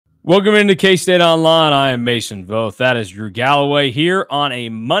Welcome into K-State Online. I am Mason Voth. That is Drew Galloway here on a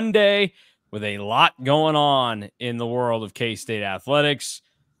Monday with a lot going on in the world of K-State athletics.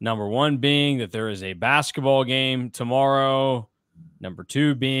 Number one being that there is a basketball game tomorrow. Number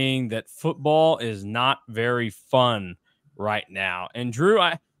two being that football is not very fun right now. And Drew,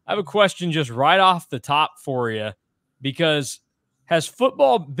 I have a question just right off the top for you, because has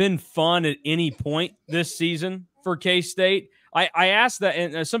football been fun at any point this season for K-State? I asked that,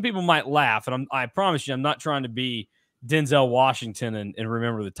 and some people might laugh, and I promise you, I'm not trying to be Denzel Washington and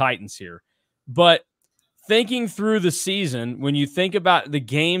remember the Titans here. But thinking through the season, when you think about the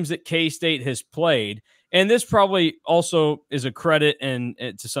games that K-State has played, and this probably also is a credit and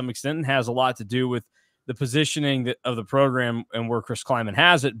to some extent and has a lot to do with the positioning of the program and where Chris Kleiman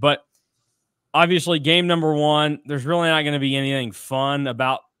has it. But obviously, game number one, there's really not going to be anything fun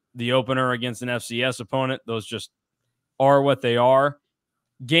about the opener against an FCS opponent. Those just are what they are.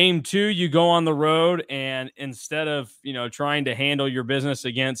 Game two, you go on the road, and instead of, trying to handle your business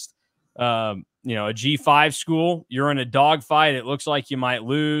against, a G5 school, you're in a dogfight. It looks like you might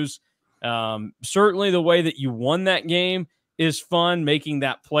lose. Certainly the way that you won that game is fun, making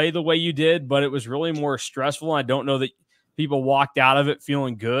that play the way you did, but it was really more stressful. I don't know that people walked out of it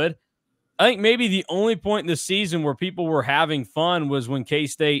feeling good. I think maybe the only point in the season where people were having fun was when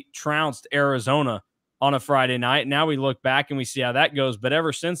K-State trounced Arizona on a Friday night. Now we look back and we see how that goes. But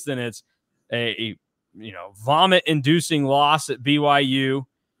ever since then, it's a vomit-inducing loss at BYU.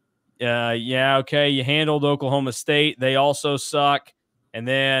 Okay, you handled Oklahoma State. They also suck. And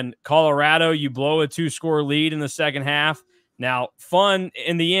then Colorado, you blow a 2-score lead in the second half. Now, fun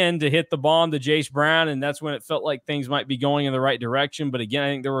in the end to hit the bomb to Jace Brown, and that's when it felt like things might be going in the right direction. But again, I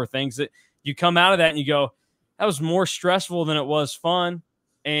think there were things that you come out of that and you go, that was more stressful than it was fun.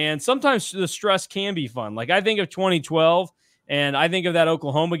 And sometimes the stress can be fun. Like, I think of 2012, and I think of that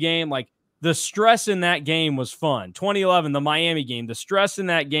Oklahoma game. Like, the stress in that game was fun. 2011, the Miami game, the stress in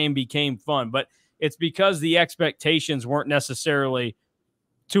that game became fun. But it's because the expectations weren't necessarily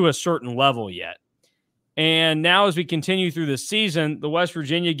to a certain level yet. And now as we continue through the season, the West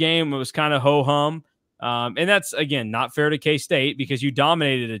Virginia game, it was kind of ho-hum. And that's, again, not fair to K-State because you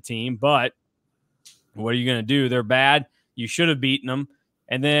dominated a team. But what are you going to do? They're bad. You should have beaten them.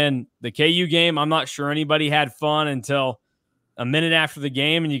 And then the KU game, I'm not sure anybody had fun until a minute after the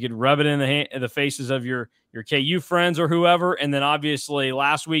game, and you could rub it in the faces of your KU friends or whoever. And then obviously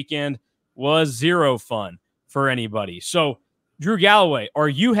last weekend was zero fun for anybody. So, Drew Galloway, are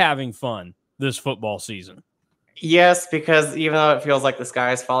you having fun this football season? Yes, because even though it feels like the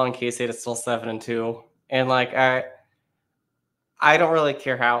sky is falling, K-State is still 7-2. And like I don't really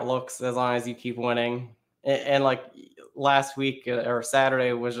care how it looks as long as you keep winning. And like last week or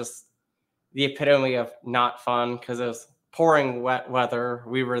Saturday was just the epitome of not fun because it was pouring wet weather.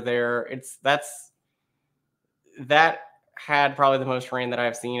 We were there. That had probably the most rain that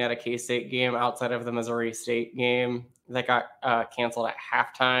I've seen at a K-State game outside of the Missouri State game that got canceled at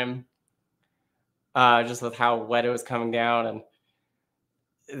halftime. Just with how wet it was coming down, and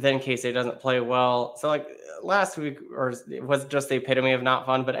then K-State doesn't play well. So like last week was just the epitome of not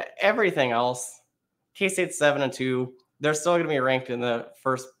fun, but everything else, K-State's 7-2. They're still going to be ranked in the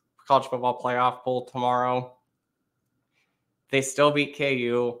first college football playoff poll tomorrow. They still beat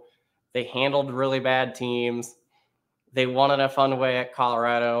KU. They handled really bad teams. They won in a fun way at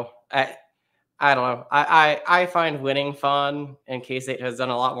Colorado. I don't know. I find winning fun, and K-State has done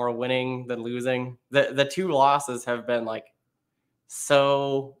a lot more winning than losing. The two losses have been like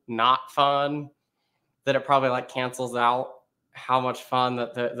so not fun that it probably like cancels out how much fun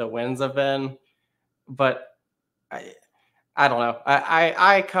that the wins have been. But I don't know.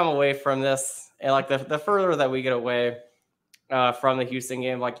 I come away from this, and like the further that we get away from the Houston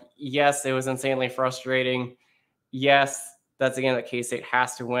game, like, yes, it was insanely frustrating. Yes, that's a game that K-State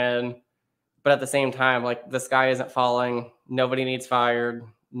has to win. But at the same time, like, the sky isn't falling. Nobody needs fired.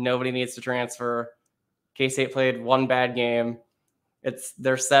 Nobody needs to transfer. K-State played one bad game.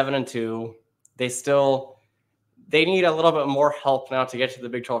 They're 7-2. They need a little bit more help now to get to the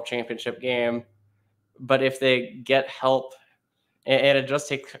Big 12 championship game. But if they get help, and it just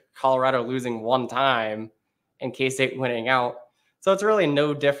takes Colorado losing one time and K-State winning out. So it's really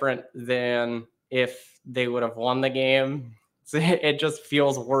no different than if they would have won the game. So it just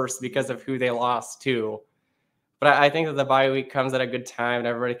feels worse because of who they lost to. But I think that the bye week comes at a good time, and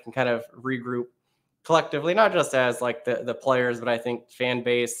everybody can kind of regroup collectively, not just as like the players, but I think fan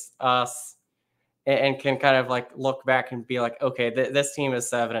base, us, and can kind of like look back and be like, okay, this team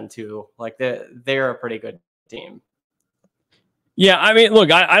is 7-2. Like they're a pretty good team. Yeah, I mean,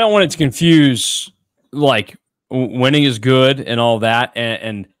 look, I don't want it to confuse like winning is good and all that,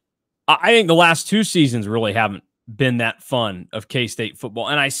 and I think the last 2 seasons really haven't been that fun of K-State football.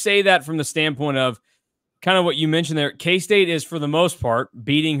 And I say that from the standpoint of kind of what you mentioned there. K-State is, for the most part,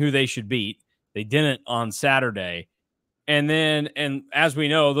 beating who they should beat. They didn't on Saturday. And as we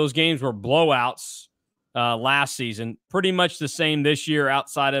know, those games were blowouts last season. Pretty much the same this year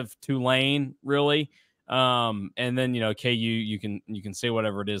outside of Tulane, really. And then, KU, you can say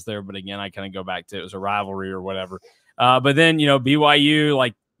whatever it is there. But again, I kind of go back to it was a rivalry or whatever. But then, BYU,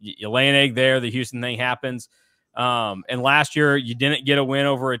 like you lay an egg there. The Houston thing happens. And last year, you didn't get a win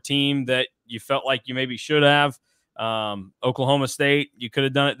over a team that you felt like you maybe should have. Oklahoma State, you could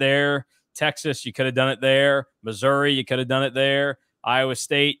have done it there. Texas, you could have done it there. Missouri, you could have done it there. Iowa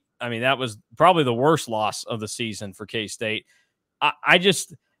State, I mean, that was probably the worst loss of the season for K-State.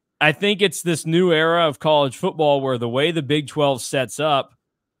 I think it's this new era of college football where the way the Big 12 sets up,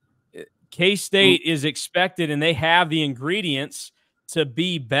 K-State is expected, and they have the ingredients to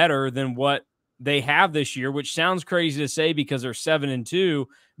be better than what they have this year, which sounds crazy to say because they're 7-2,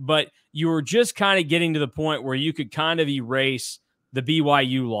 but you were just kind of getting to the point where you could kind of erase the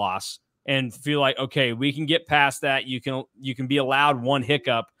BYU loss and feel like, okay, we can get past that. You can be allowed one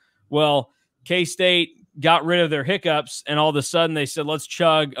hiccup. Well, K-State got rid of their hiccups, and all of a sudden they said, let's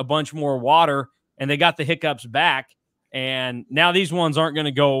chug a bunch more water, and they got the hiccups back. And now these ones aren't going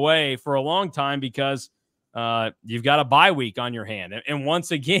to go away for a long time because you've got a bye week on your hand. And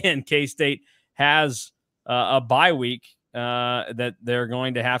once again, K-State has a bye week that they're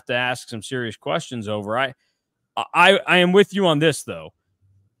going to have to ask some serious questions over. I am with you on this, though.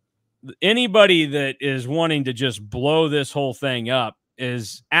 Anybody that is wanting to just blow this whole thing up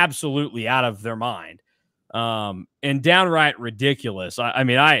is absolutely out of their mind and downright ridiculous. I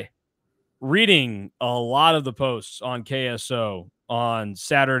mean, reading a lot of the posts on KSO on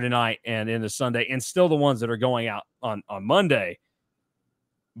Saturday night and into Sunday, and still the ones that are going out on Monday.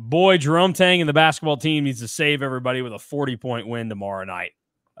 Boy, Jerome Tang and the basketball team needs to save everybody with a 40-point win tomorrow night.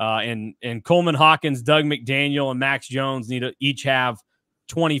 And Coleman Hawkins, Doug McDaniel, and Max Jones need to each have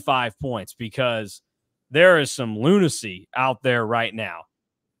 25 points because there is some lunacy out there right now.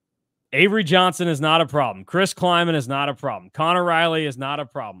 Avery Johnson is not a problem. Chris Kleiman is not a problem. Connor Riley is not a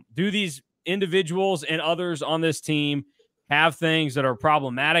problem. Do these individuals and others on this team have things that are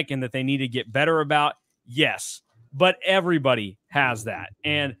problematic and that they need to get better about? Yes, but everybody has that.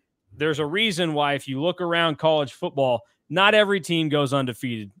 And there's a reason why if you look around college football, not every team goes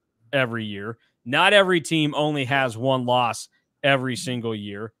undefeated every year. Not every team only has one loss every single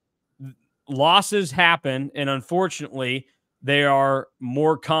year. Losses happen, and unfortunately, they are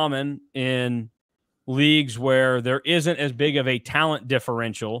more common in leagues where there isn't as big of a talent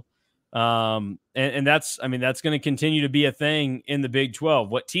differential. And that's going to continue to be a thing in the Big 12.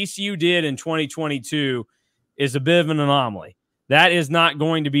 What TCU did in 2022 is a bit of an anomaly. That is not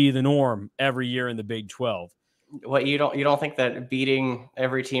going to be the norm every year in the Big 12. What you don't think that beating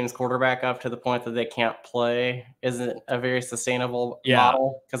every team's quarterback up to the point that they can't play isn't a very sustainable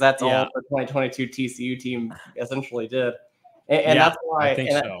model? Because that's all the 2022 TCU team essentially did, and that's why I think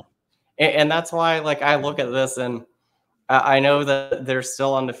so. And that's why, like, I look at this and I know that they're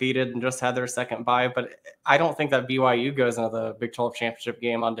still undefeated and just had their second bye, but I don't think that BYU goes into the Big 12 championship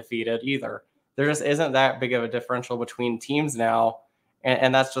game undefeated either. There just isn't that big of a differential between teams now,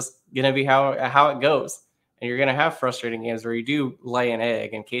 and that's just going to be how it goes. And you're going to have frustrating games where you do lay an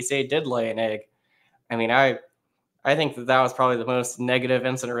egg, and K-State did lay an egg. I mean, I think that was probably the most negative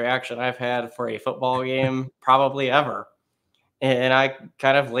instant reaction I've had for a football game probably ever. And I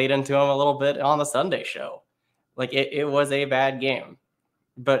kind of laid into them a little bit on the Sunday show. Like, it was a bad game.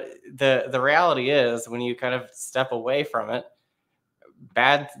 But the reality is, when you kind of step away from it,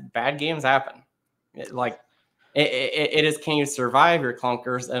 bad games happen. It is, can you survive your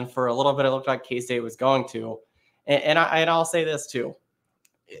clunkers? And for a little bit, it looked like K-State was going to. And I'll say this too.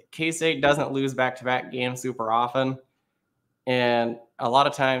 K-State doesn't lose back-to-back games super often. And a lot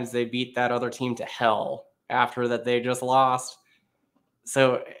of times they beat that other team to hell after that they just lost.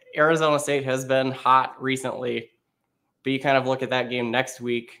 So Arizona State has been hot recently. But you kind of look at that game next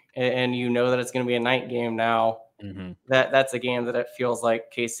week, and you know that it's going to be a night game now. Mm-hmm. That's a game that it feels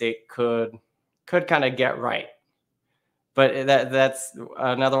like K-State could kind of get right. But that's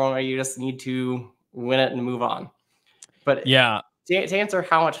another one where you just need to win it and move on. But yeah, to answer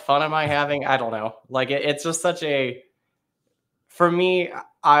how much fun am I having, I don't know. Like, it's just such a, for me,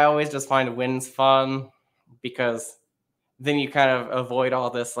 I always just find wins fun because then you kind of avoid all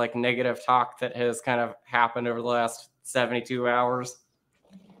this like negative talk that has kind of happened over the last 72 hours.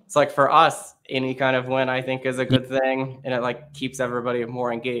 It's like, for us, any kind of win I think is a good thing, and it like keeps everybody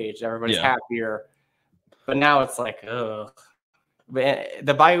more engaged. Everybody's happier. But now it's like, ugh.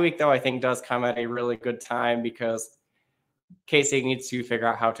 The bye week, though, I think does come at a really good time because K-State needs to figure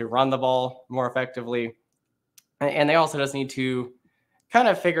out how to run the ball more effectively. And they also just need to kind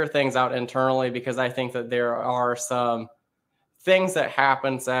of figure things out internally, because I think that there are some things that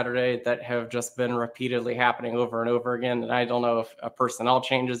happened Saturday that have just been repeatedly happening over and over again. And I don't know if a personnel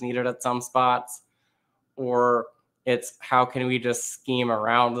change is needed at some spots, or it's how can we just scheme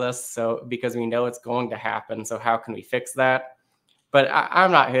around this? So because we know it's going to happen. So how can we fix that? But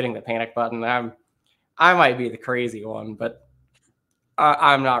I'm not hitting the panic button. I might be the crazy one, but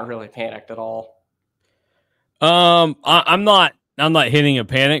I'm not really panicked at all. I'm not hitting a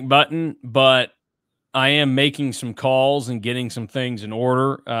panic button, but I am making some calls and getting some things in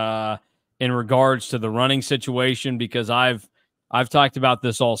order in regards to the running situation, because I've talked about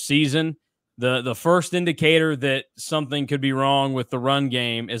this all season. The first indicator that something could be wrong with the run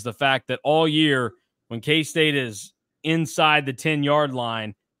game is the fact that all year when K-State is inside the 10-yard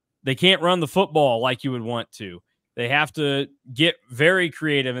line, they can't run the football like you would want to. They have to get very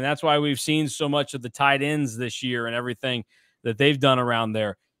creative, and that's why we've seen so much of the tight ends this year and everything that they've done around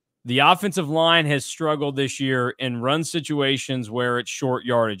there. The offensive line has struggled this year in run situations where it's short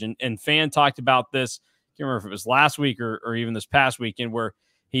yardage. And Fan talked about this, I can't remember if it was last week or even this past weekend, where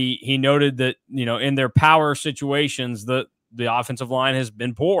he noted that, in their power situations, the offensive line has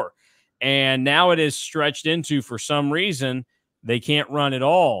been poor. And now it is stretched into, for some reason, they can't run at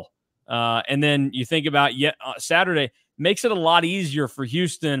all. And then you think about Saturday, makes it a lot easier for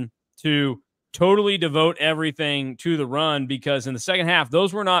Houston to totally devote everything to the run, because in the second half,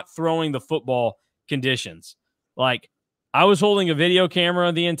 those were not throwing the football conditions. Like, I was holding a video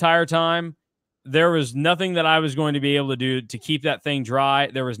camera the entire time. There was nothing that I was going to be able to do to keep that thing dry.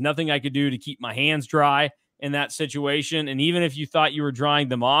 There was nothing I could do to keep my hands dry in that situation. And even if you thought you were drying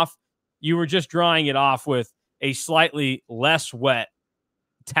them off, you were just drying it off with a slightly less wet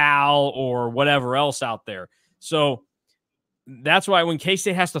towel or whatever else out there. So that's why when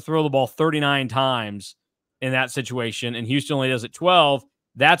K-State has to throw the ball 39 times in that situation and Houston only does it 12,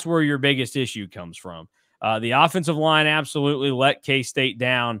 that's where your biggest issue comes from. The offensive line absolutely let K-State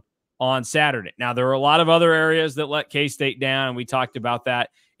down on Saturday. Now, there are a lot of other areas that let K-State down, and we talked about that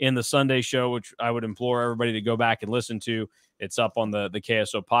in the Sunday show, which I would implore everybody to go back and listen to. It's up on the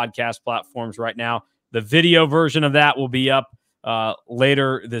KSO podcast platforms right now. The video version of that will be up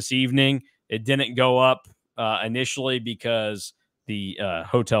later this evening. It didn't go up initially because the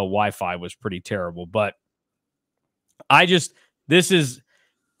hotel Wi-Fi was pretty terrible. But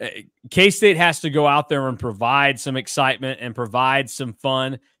K-State has to go out there and provide some excitement and provide some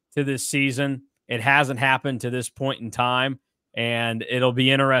fun to this season. It hasn't happened to this point in time, and it'll be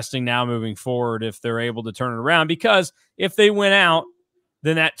interesting now moving forward if they're able to turn it around, because if they win out,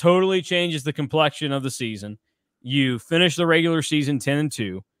 then that totally changes the complexion of the season. You finish the regular season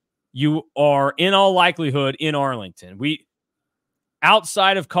 10-2. You are in all likelihood in Arlington.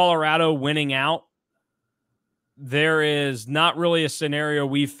 Outside of Colorado winning out, there is not really a scenario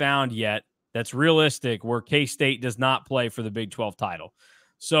we've found yet that's realistic where K-State does not play for the Big 12 title.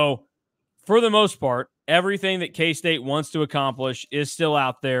 So for the most part, everything that K-State wants to accomplish is still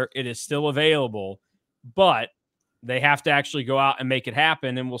out there. It is still available, but they have to actually go out and make it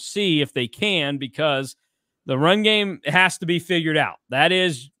happen. And we'll see if they can, because the run game has to be figured out. That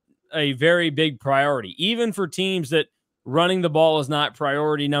is a very big priority. Even for teams that running the ball is not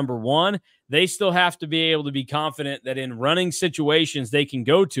priority number one, they still have to be able to be confident that in running situations, they can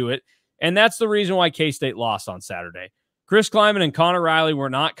go to it. And that's the reason why K-State lost on Saturday. Chris Kleiman and Connor Riley were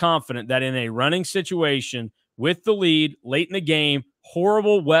not confident that in a running situation with the lead late in the game,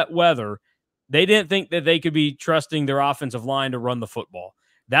 horrible wet weather, they didn't think that they could be trusting their offensive line to run the football.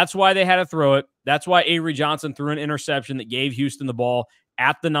 That's why they had to throw it. That's why Avery Johnson threw an interception that gave Houston the ball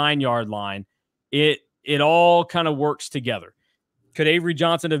at the 9-yard line. It all kind of works together. Could Avery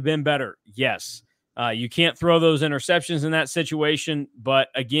Johnson have been better? Yes. You can't throw those interceptions in that situation. But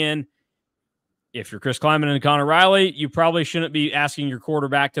again, if you're Chris Kleiman and Connor Riley, you probably shouldn't be asking your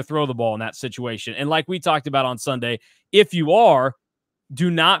quarterback to throw the ball in that situation. And like we talked about on Sunday, if you are,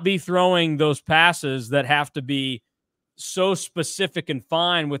 do not be throwing those passes that have to be so specific and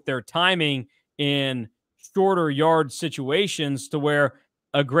fine with their timing in shorter yard situations to where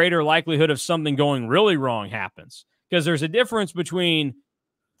a greater likelihood of something going really wrong happens. Because there's a difference between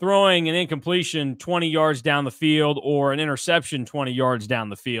throwing an incompletion 20 yards down the field or an interception 20 yards down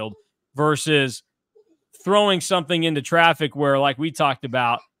the field versus throwing something into traffic where, like we talked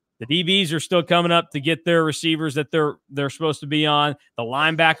about, the DBs are still coming up to get their receivers that they're supposed to be on. The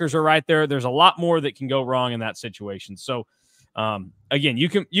linebackers are right there. There's a lot more that can go wrong in that situation. So, again,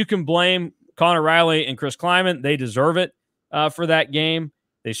 you can blame Connor Riley and Chris Kleiman. They deserve it. for that game.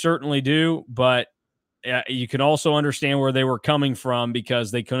 They certainly do, but you can also understand where they were coming from because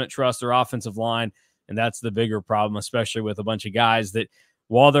they couldn't trust their offensive line, and that's the bigger problem, especially with a bunch of guys that,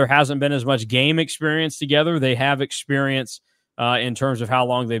 while there hasn't been as much game experience together, they have experience in terms of how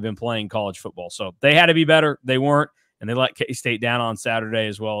long they've been playing college football. So they had to be better. They weren't, and they let K-State down on Saturday,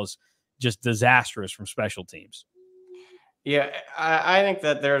 as well as just disastrous from special teams. Yeah, I think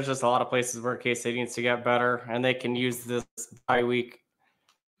that there's just a lot of places where K-State needs to get better, and they can use this bye week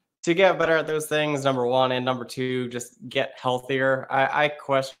to get better at those things, number one, and number two, just get healthier. I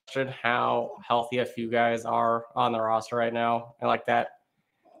question how healthy a few guys are on the roster right now. And like that,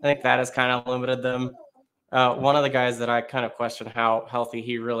 I think that has kind of limited them. One of the guys that I kind of question how healthy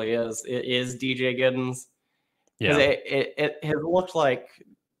he really is DJ Giddens. Because it has looked like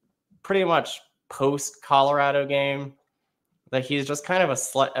pretty much post-Colorado game that he's just kind of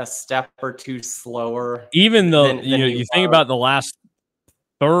a step or two slower. Even though you think about the last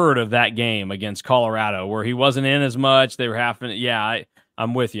third of that game against Colorado, where he wasn't in as much, they were having. Yeah,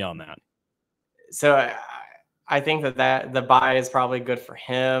 I'm with you on that. So I think that the bye is probably good for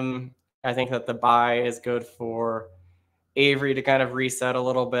him. I think that the bye is good for Avery to kind of reset a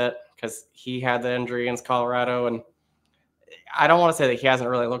little bit because he had the injury against Colorado, and I don't want to say that he hasn't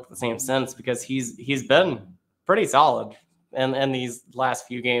really looked the same since because he's been pretty solid in these last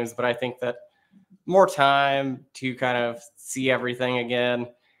few games, but I think that more time to kind of see everything again.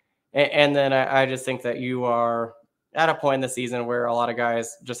 And then I just think that you are at a point in the season where a lot of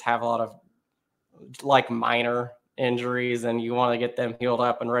guys just have a lot of like minor injuries and you want to get them healed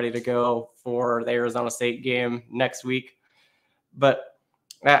up and ready to go for the Arizona State game next week. But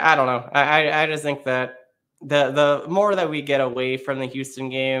I don't know. I just think that the more that we get away from the Houston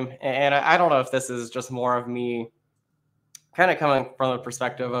game, and I don't know if this is just more of me kind of coming from the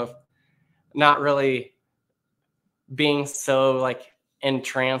perspective of not really being so like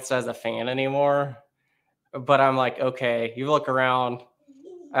entranced as a fan anymore, but I'm like, okay, you look around.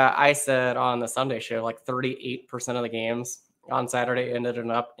 I said on the Sunday show, like 38% of the games on Saturday ended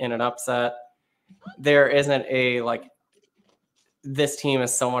in an upset. There isn't a like, this team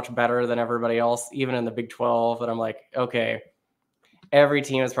is so much better than everybody else, even in the Big 12. And I'm like, okay, every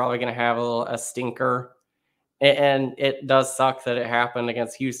team is probably going to have a stinker. And it does suck that it happened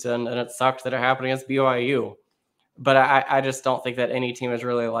against Houston, and it sucked that it happened against BYU. But I just don't think that any team is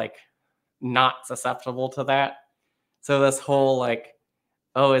really like not susceptible to that. So this whole like,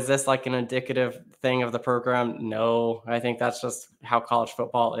 oh, is this like an indicative thing of the program? No, I think that's just how college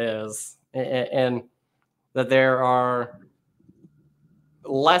football is. And that there are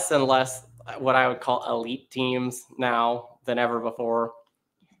less and less what I would call elite teams now than ever before.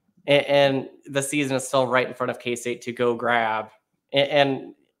 And the season is still right in front of K-State to go grab.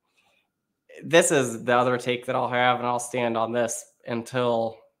 And this is the other take that I'll have, and I'll stand on this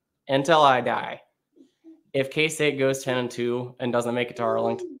until I die. If K-State goes 10-2 and doesn't make it to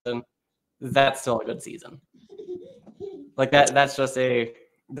Arlington, that's still a good season. Like that's just a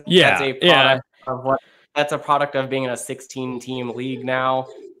product of what that's a product of being in a 16-team league now,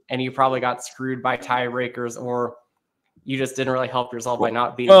 and you probably got screwed by tiebreakers, or you just didn't really help yourself by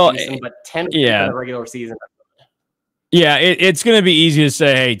not beating Houston. But 10 in the regular season. Yeah, it's going to be easy to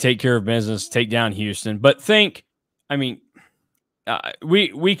say, hey, take care of business, take down Houston. But think, I mean,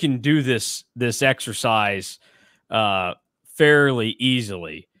 we can do this exercise fairly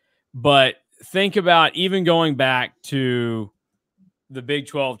easily. But think about even going back to the Big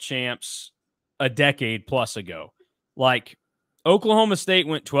 12 champs a decade plus ago. Like Oklahoma State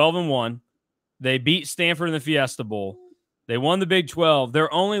went 12-1. They beat Stanford in the Fiesta Bowl. They won the Big 12.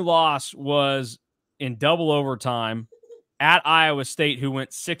 Their only loss was in double overtime at Iowa State, who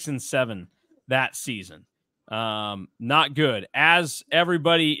went 6-7 that season. Not good. As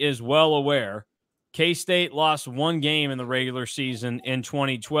everybody is well aware, K-State lost one game in the regular season in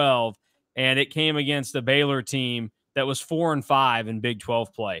 2012, and it came against a Baylor team that was 4-5 in Big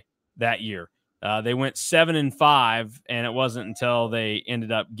 12 play that year. They went 7-5, and it wasn't until they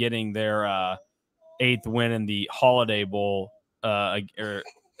ended up getting their eighth win in the Holiday Bowl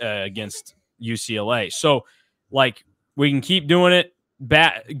against UCLA. So, like, we can keep doing it.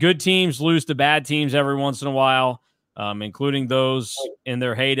 Good teams lose to bad teams every once in a while, including those in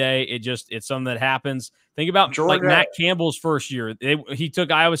their heyday. It's something that happens. Think about Georgia. Like Matt Campbell's first year. He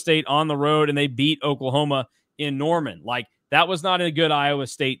took Iowa State on the road, and they beat Oklahoma in Norman. Like, that was not a good Iowa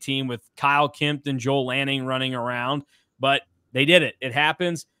State team with Kyle Kempt and Joel Lanning running around, but they did it. It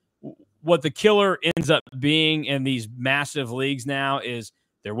happens. What the killer ends up being in these massive leagues now is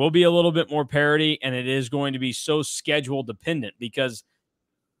there will be a little bit more parity, and it is going to be so schedule dependent because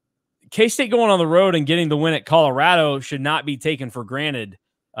K-State going on the road and getting the win at Colorado should not be taken for granted.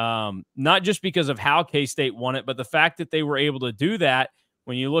 Not just because of how K-State won it, but the fact that they were able to do that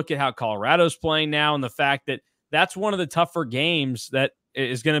when you look at how Colorado's playing now and the fact that that's one of the tougher games that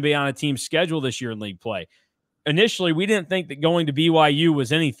is going to be on a team's schedule this year in league play. Initially, we didn't think that going to BYU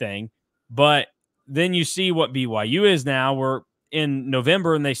was anything, but then you see what BYU is now. We're in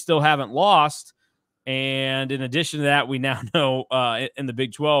November and they still haven't lost. And in addition to that, we now know in the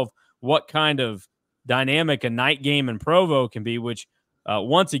Big 12 what kind of dynamic a night game in Provo can be, which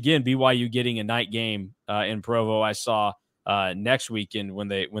once again, BYU getting a night game in Provo, I saw next weekend when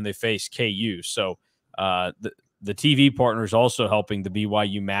they face KU. So the TV partner is also helping the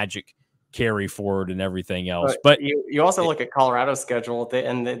BYU Magic carry forward and everything else. But you also look at Colorado's schedule,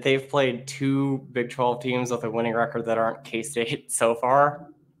 and they've played 2 Big 12 teams with a winning record that aren't K-State so far.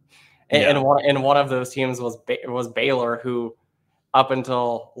 And one of those teams was Baylor, who up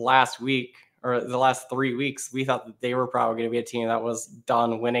until last week or the last 3 weeks, we thought that they were probably going to be a team that was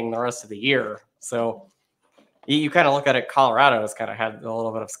done winning the rest of the year. So you kind of look at it, Colorado has kind of had a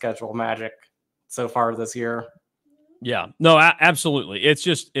little bit of schedule magic so far this year. Yeah, no, absolutely.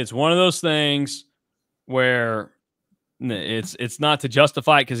 It's one of those things where it's not to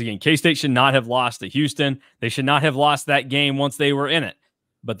justify it because, again, K-State should not have lost to Houston. They should not have lost that game once they were in it,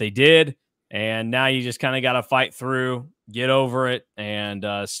 but they did. And now you just kind of got to fight through, get over it, and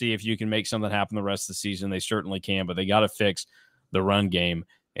see if you can make something happen the rest of the season. They certainly can, but they got to fix the run game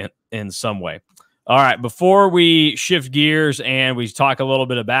in some way. All right, before we shift gears and we talk a little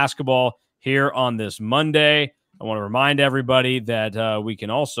bit of basketball here on this Monday, I want to remind everybody that we can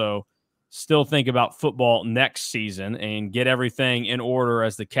also still think about football next season and get everything in order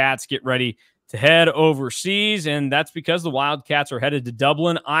as the Cats get ready to head overseas. And that's because the Wildcats are headed to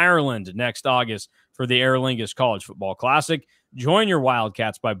Dublin, Ireland next August for the Aer Lingus College Football Classic. Join your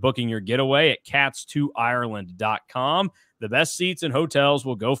Wildcats by booking your getaway at cats2ireland.com. The best seats and hotels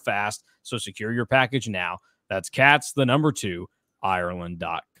will go fast, so secure your package now. That's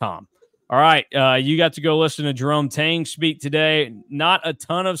cats2ireland.com. All right, you got to go listen to Jerome Tang speak today. Not a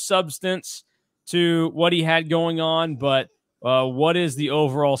ton of substance to what he had going on, but what is the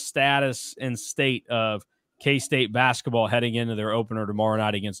overall status and state of K-State basketball heading into their opener tomorrow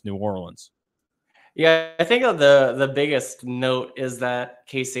night against New Orleans? Yeah, I think the biggest note is that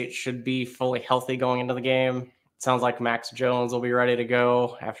K-State should be fully healthy going into the game. It sounds like Max Jones will be ready to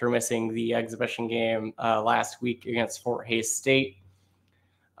go after missing the exhibition game last week against Fort Hays State.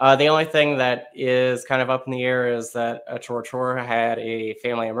 The only thing that is kind of up in the air is that Chor had a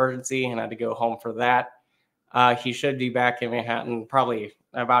family emergency and had to go home for that. He should be back in Manhattan probably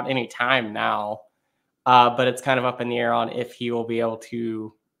about any time now, but it's kind of up in the air on if he will be able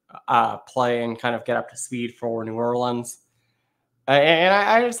to play and kind of get up to speed for New Orleans. And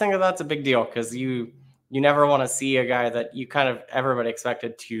I just think that that's a big deal because you never want to see a guy that you kind of everybody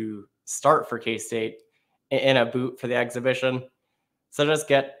expected to start for K-State in a boot for the exhibition. So just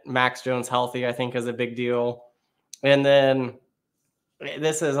get Max Jones healthy, I think, is a big deal. And then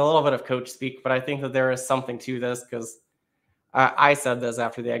this is a little bit of coach speak, but I think that there is something to this because I said this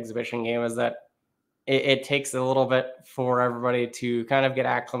after the exhibition game is that it takes a little bit for everybody to kind of get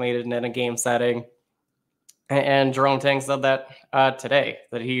acclimated in a game setting. And Jerome Tang said that today,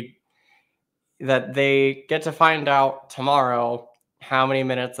 that they get to find out tomorrow how many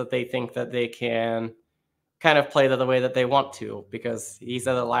minutes that they think that they can kind of play the way that they want to, because he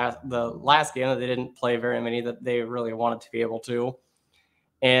said the last game that they didn't play very many that they really wanted to be able to.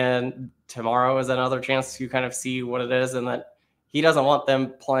 And tomorrow is another chance to kind of see what it is, and that he doesn't want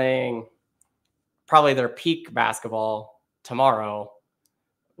them playing probably their peak basketball tomorrow,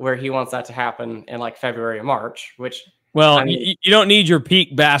 where he wants that to happen in like February or March, which, well, I mean, you don't need your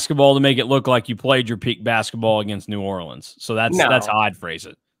peak basketball to make it look like you played your peak basketball against New Orleans. So that's how I'd phrase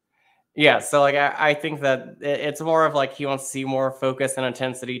it. Yeah, so like I think that it's more of like he wants to see more focus and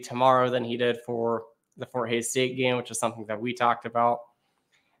intensity tomorrow than he did for the Fort Hays State game, which is something that we talked about.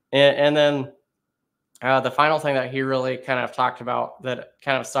 And then the final thing that he really kind of talked about that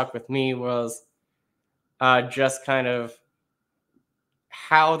kind of stuck with me was just kind of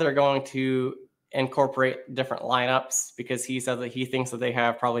how they're going to incorporate different lineups, because he said that he thinks that they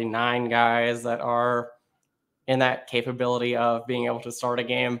have probably 9 guys that are in that capability of being able to start a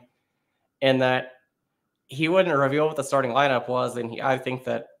game. And that he wouldn't reveal what the starting lineup was. And I think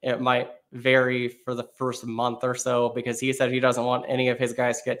that it might vary for the first month or so, because he said he doesn't want any of his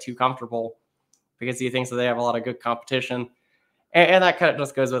guys to get too comfortable because he thinks that they have a lot of good competition. And that kind of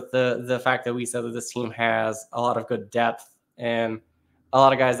just goes with the fact that we said that this team has a lot of good depth and a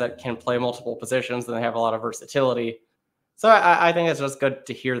lot of guys that can play multiple positions, and they have a lot of versatility. So I think it's just good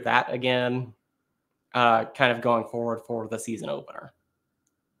to hear that again, kind of going forward for the season opener.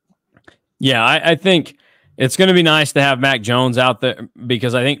 Yeah, I think it's going to be nice to have Mac Jones out there,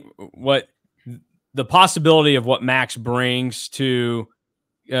 because I think what the possibility of what Max brings to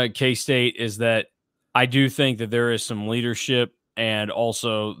K-State is that I do think that there is some leadership, and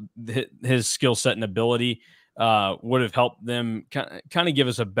also his skill set and ability would have helped them kind of give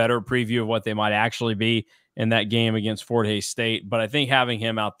us a better preview of what they might actually be in that game against Fort Hays State. But I think having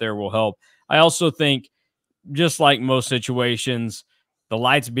him out there will help. I also think, just like most situations, the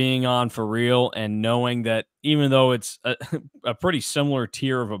lights being on for real, and knowing that even though it's a pretty similar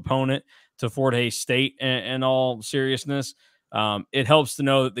tier of opponent to Fort Hays State in all seriousness, it helps to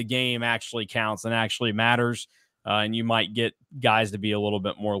know that the game actually counts and actually matters, and you might get guys to be a little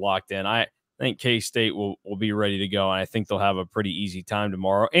bit more locked in. I think K-State will be ready to go, and I think they'll have a pretty easy time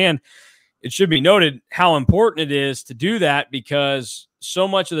tomorrow. And it should be noted how important it is to do that, because so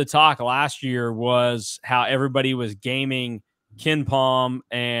much of the talk last year was how everybody was gaming KenPom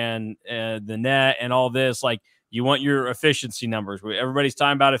and the net and all this. Like, you want your efficiency numbers. Everybody's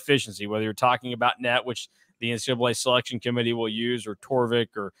talking about efficiency, whether you're talking about net, which the NCAA selection committee will use, or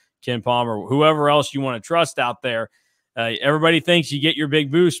Torvik or KenPom or whoever else you want to trust out there. Everybody thinks you get your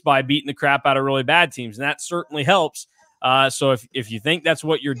big boost by beating the crap out of really bad teams, and that certainly helps. So if you think that's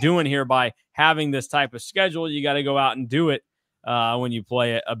what you're doing here by having this type of schedule, you got to go out and do it when you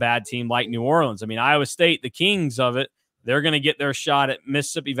play a bad team like New Orleans. I mean, Iowa State, the kings of it, they're going to get their shot at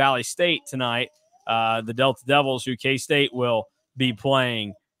Mississippi Valley State tonight. The Delta Devils, who K-State will be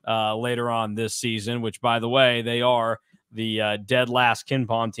playing later on this season, which, by the way, they are the dead last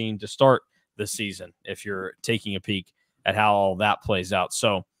KenPom team to start the season, if you're taking a peek at how all that plays out.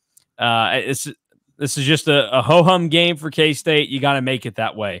 So this is just a ho-hum game for K-State. You got to make it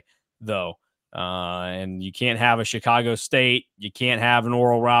that way, though. And you can't have a Chicago State. You can't have an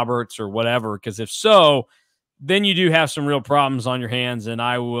Oral Roberts or whatever, because if so, then you do have some real problems on your hands, and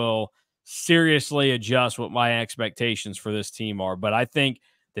I will seriously adjust what my expectations for this team are. But I think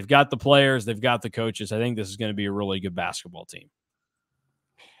they've got the players, they've got the coaches. I think this is going to be a really good basketball team.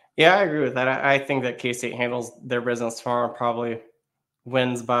 Yeah, I agree with that. I think that K-State handles their business tomorrow, probably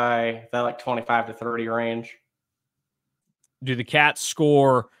wins by that like 25 to 30 range. Do the Cats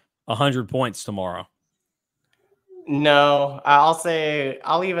score 100 points tomorrow? No,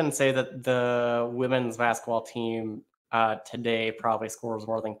 I'll even say that the women's basketball team today probably scores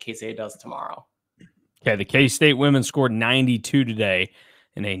more than K-State does tomorrow. Okay, the K-State women scored 92 today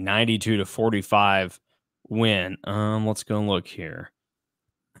in a 92-45 win. Let's go and look here.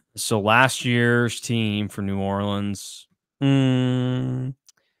 So last year's team for New Orleans, they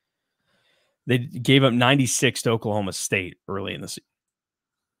gave up 96 to Oklahoma State early in the season.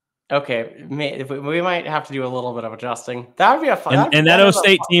 Okay, we might have to do a little bit of adjusting. That would be a fun. And that O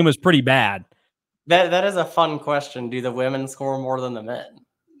State team was pretty bad. That is a fun question. Do the women score more than the men?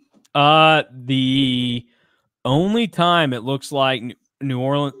 The only time it looks like New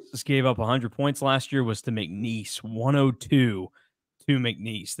Orleans gave up 100 points last year was to McNeese, 102 to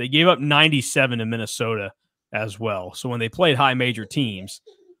McNeese. They gave up 97 to Minnesota as well. So when they played high major teams,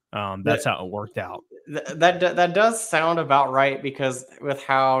 that's how it worked out. That does sound about right, because with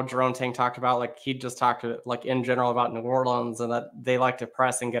how Jerome Tang talked about, like, he just talked like in general about New Orleans, and that they like to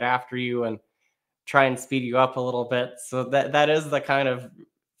press and get after you and try and speed you up a little bit. So that is the kind of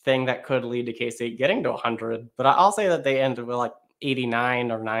thing that could lead to K-State getting to 100. But I'll say that they ended with like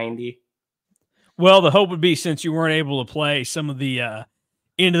 89 or 90. Well, the hope would be, since you weren't able to play some of the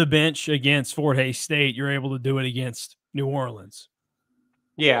end of the bench against Fort Hays State, you're able to do it against New Orleans.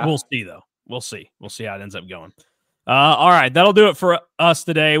 Yeah. We'll see, though. We'll see how it ends up going. All right, that'll do it for us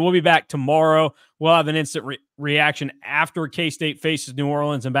today. We'll be back tomorrow. We'll have an instant reaction after K-State faces New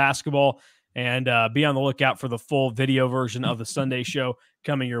Orleans in basketball, and be on the lookout for the full video version of the Sunday show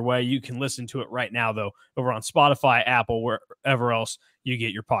coming your way. You can listen to it right now, though, over on Spotify, Apple, wherever else you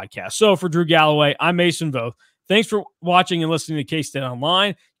get your podcast. So for Drew Galloway, I'm Mason Voth. Thanks for watching and listening to K-State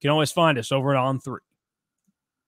Online. You can always find us over at On3.